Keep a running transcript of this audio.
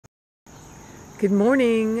Good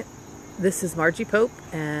morning. This is Margie Pope,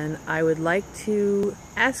 and I would like to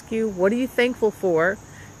ask you, what are you thankful for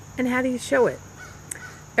and how do you show it?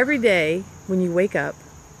 Every day when you wake up,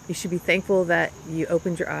 you should be thankful that you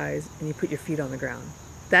opened your eyes and you put your feet on the ground.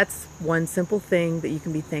 That's one simple thing that you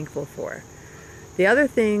can be thankful for. The other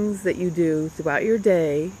things that you do throughout your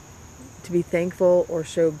day to be thankful or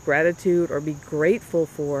show gratitude or be grateful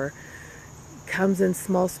for comes in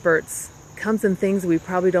small spurts, comes in things that we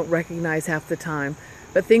probably don't recognize half the time,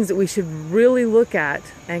 but things that we should really look at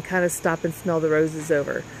and kind of stop and smell the roses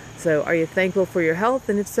over. So are you thankful for your health?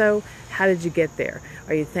 And if so, how did you get there?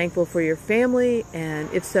 Are you thankful for your family?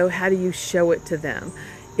 And if so, how do you show it to them?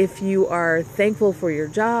 If you are thankful for your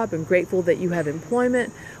job and grateful that you have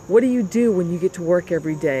employment, what do you do when you get to work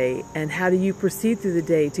every day? And how do you proceed through the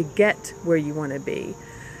day to get where you want to be?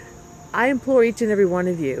 I implore each and every one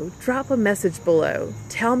of you, drop a message below.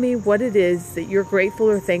 Tell me what it is that you're grateful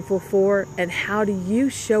or thankful for, and how do you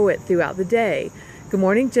show it throughout the day. Good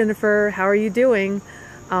morning, Jennifer. How are you doing?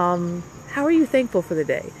 How are you thankful for the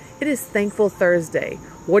day? It is Thankful Thursday.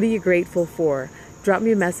 What are you grateful for? Drop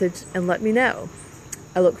me a message and let me know.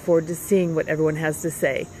 I look forward to seeing what everyone has to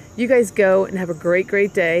say. You guys go and have a great,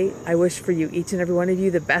 great day. I wish for you, each and every one of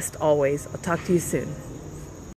you, the best always. I'll talk to you soon.